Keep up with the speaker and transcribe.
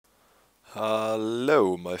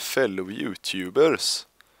Hello, my fellow YouTubers.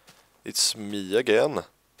 It's me again,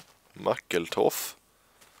 Mackeltoff,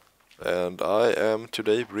 and I am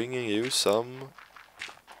today bringing you some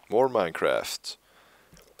more Minecraft.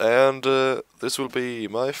 And this will be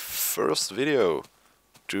my first video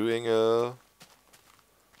doing not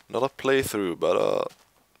a playthrough, but a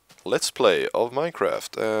let's play of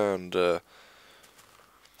Minecraft. And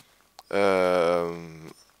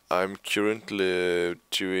I'm currently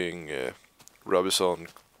doing Robinson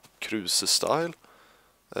Crusoe style.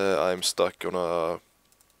 I'm stuck on a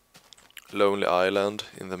lonely island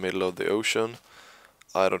in the middle of the ocean.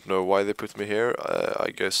 I don't know why they put me here.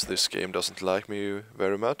 I guess this game doesn't like me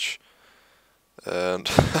very much.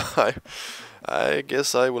 And I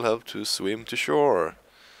guess I will have to swim to shore.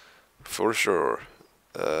 For sure.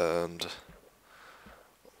 And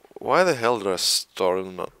why the hell did I start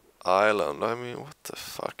on an island? I mean, what the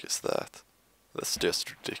fuck is that? That's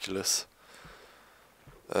just ridiculous.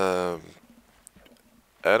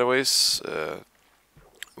 Anyways,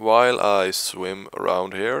 while I swim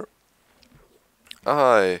around here,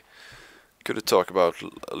 I could talk about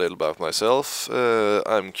a little about myself.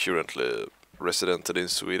 I'm currently resident in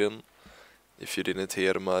Sweden. If you didn't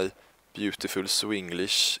hear my beautiful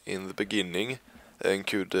Swinglish in the beginning and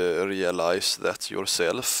could realize that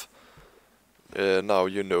yourself, now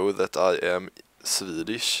you know that I am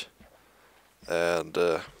Swedish, and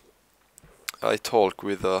I talk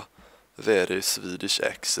with a very Swedish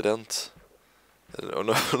accent. No,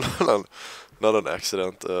 not an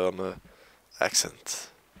accident, an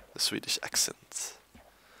accent, a Swedish accent.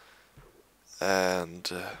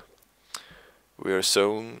 And we are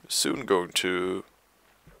soon going to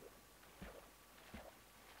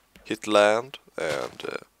hit land, and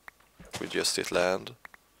we just hit land.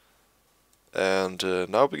 And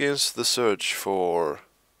now begins the search for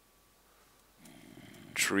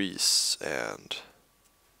trees and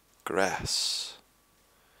grass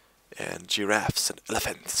and giraffes and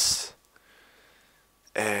elephants.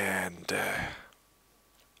 And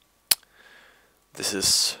this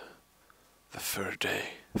is the third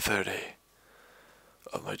day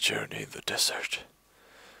of my journey in the desert.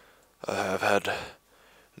 I have had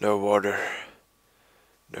no water,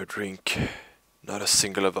 no drink, not a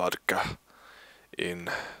single vodka in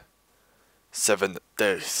 7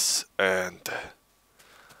 days, and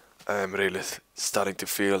I'm really starting to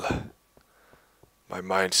feel my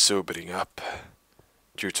mind sobering up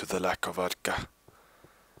due to the lack of vodka.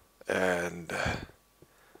 And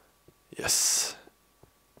yes,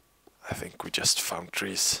 I think we just found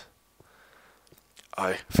trees.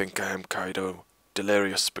 I think I am kind of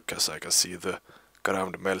delirious because I can see the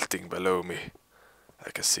ground melting below me.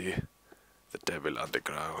 I can see the devil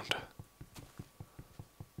underground.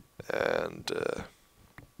 And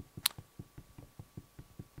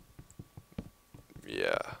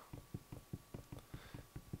yeah,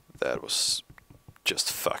 that was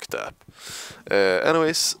just fucked up.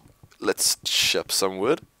 Anyways, let's chop some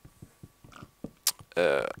wood.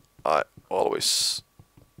 I always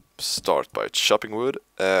start by chopping wood,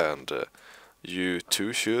 and you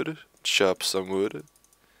too should chop some wood.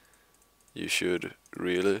 You should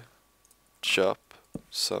really chop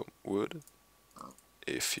some wood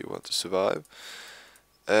if you want to survive.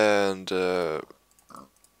 And to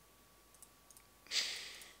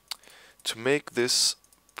make this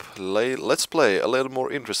let's play a little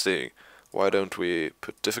more interesting, why don't we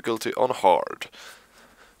put difficulty on hard?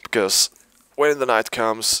 Because when the night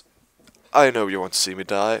comes, I know you want to see me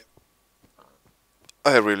die.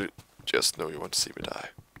 I really just know you want to see me die.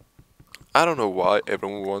 I don't know why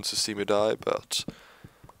everyone wants to see me die, but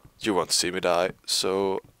you want to see me die,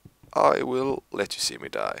 so I will let you see me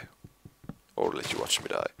die. Or let you watch me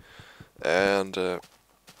die. And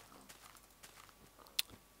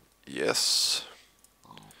yes.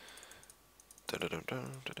 Blah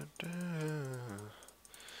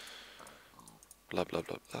blah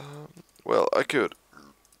blah blah. Well, I could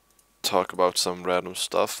talk about some random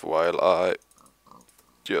stuff while I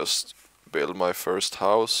just build my first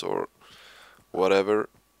house or whatever.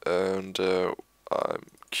 And I'm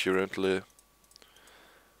currently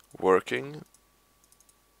working,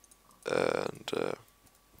 and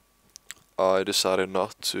I decided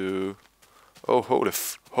not to. Oh,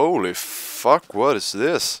 holy fuck! What is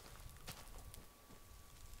this?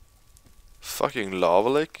 Fucking lava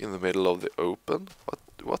lake in the middle of the open?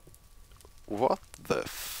 What the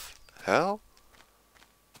hell?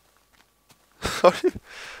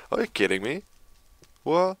 Are you kidding me?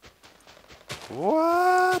 What?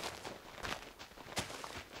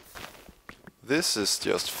 This is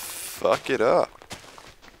just fuck it up.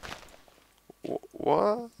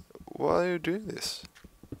 What? Why are you doing this?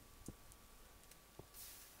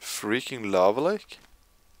 freaking lava lake?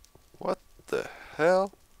 What the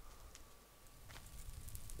hell?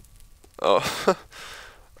 Oh,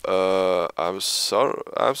 I'm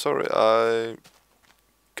sorry. I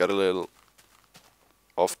got a little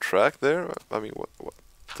off track there. I mean, what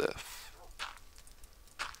the?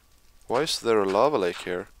 Why is there a lava lake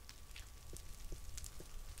here?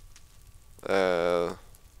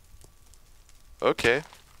 Okay.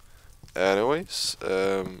 Anyways,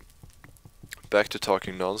 back to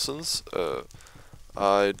talking nonsense.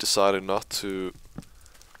 I decided not to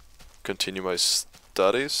continue my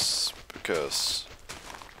studies because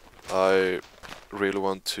I really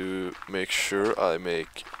want to make sure I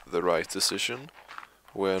make the right decision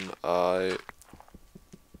when I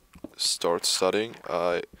start studying.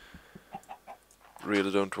 I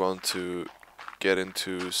really don't want to get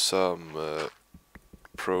into some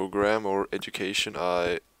program or education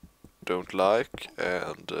I don't like,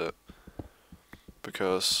 and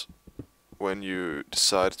because when you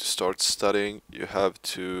decide to start studying, you have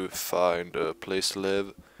to find a place to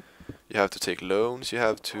live, you have to take loans, you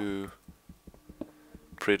have to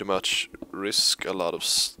pretty much risk a lot of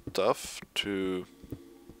stuff to,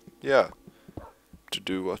 yeah, to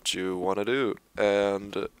do what you want to do.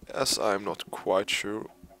 And as I'm not quite sure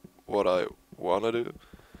what I want to do,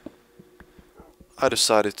 I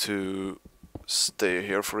decided to stay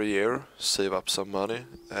here for a year, save up some money,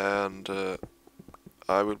 and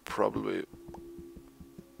I will probably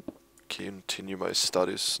continue my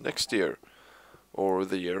studies next year or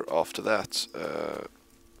the year after that.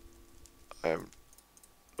 I'm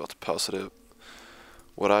not positive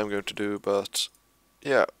what I'm going to do, but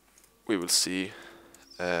yeah, we will see.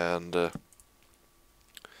 And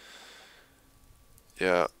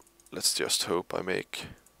yeah, let's just hope I make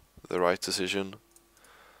the right decision.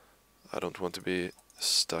 I don't want to be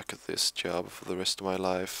stuck at this job for the rest of my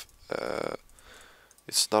life.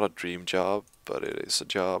 It's not a dream job, but it is a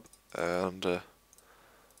job, and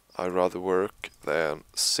I'd rather work than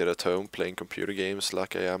sit at home playing computer games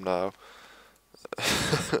like I am now.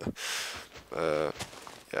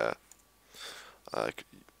 Yeah,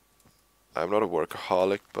 I'm not a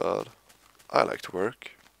workaholic, but I like to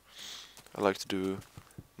work. I like to do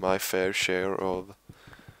my fair share of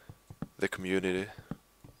the community,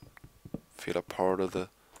 feel a part of the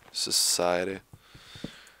society,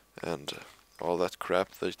 and all that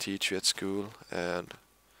crap they teach you at school. And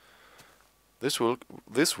this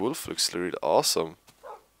wolf looks really awesome.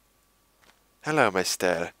 Hello,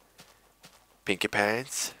 Mr. Pinky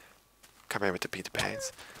Pants. Come here with the Pinky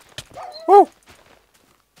Pants. Woo!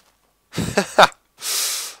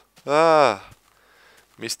 Ah,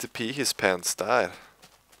 Mr. P, his pants died.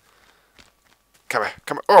 Come here.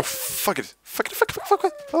 Oh, fuck it. Fuck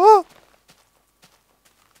it. Oh!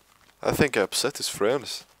 I think I upset his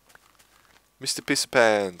friends. Mr. Pissy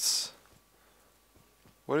Pants.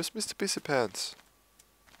 Where is Mr. Pissy Pants?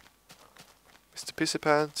 Mr. Pissy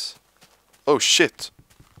Pants. Oh shit.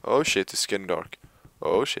 Oh shit, it's getting dark.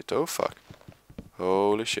 Oh shit, oh fuck.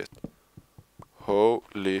 Holy shit.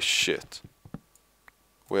 Holy shit.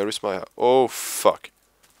 Where is my... Oh fuck.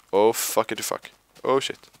 Oh fuckity fuck. Oh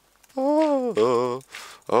shit. Oh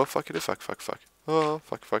fuckity fuck. Oh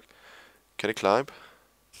fuck. Can he climb?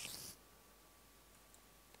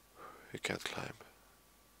 He can't climb.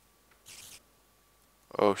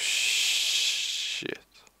 Oh shit.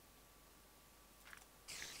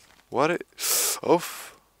 Why did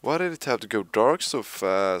it have to go dark so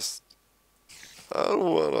fast? I don't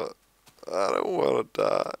wanna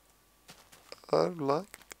die. I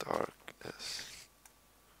like darkness.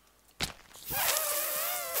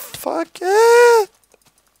 Fuck it!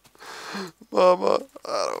 Mama,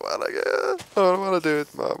 I don't wanna do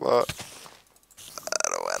it, Mama.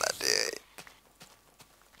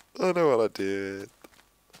 I don't wanna do it.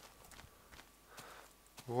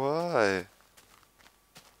 Why?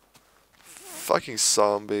 Fucking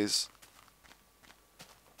zombies.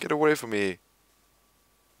 Get away from me.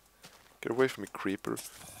 Get away from me, creeper.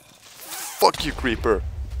 Fuck you, creeper.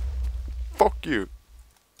 Fuck you.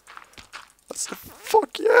 That's the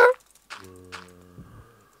fuck you.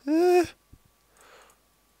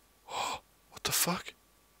 What the fuck?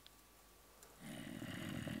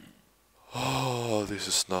 Oh, this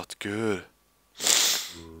is not good.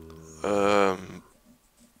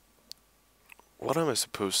 What am I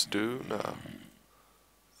supposed to do now?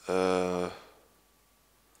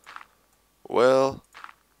 Well,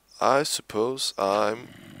 I suppose I'm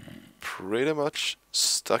pretty much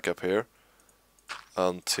stuck up here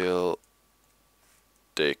until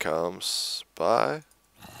day comes by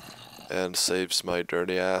and saves my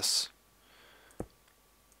dirty ass.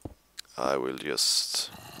 I will just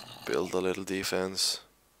build a little defense,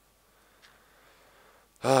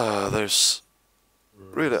 There's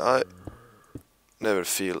really, I never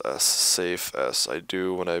feel as safe as I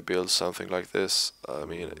do when I build something like this. I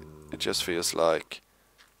mean, it just feels like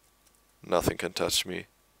nothing can touch me.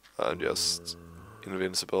 I'm just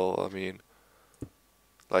invincible. I mean,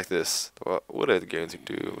 like this. What are they going to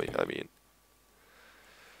do? I mean,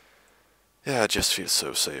 yeah, I just feel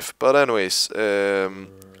so safe. But anyways,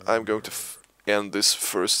 I'm going to end this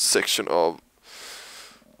first section of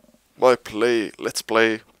my let's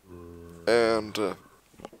play, and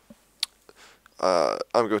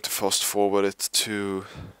I'm going to fast forward it to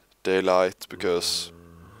daylight because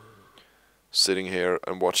sitting here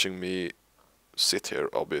and watching me sit here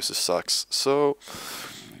obviously sucks. So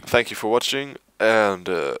thank you for watching, and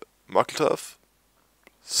Muckletough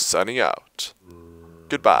signing out.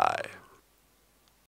 Goodbye.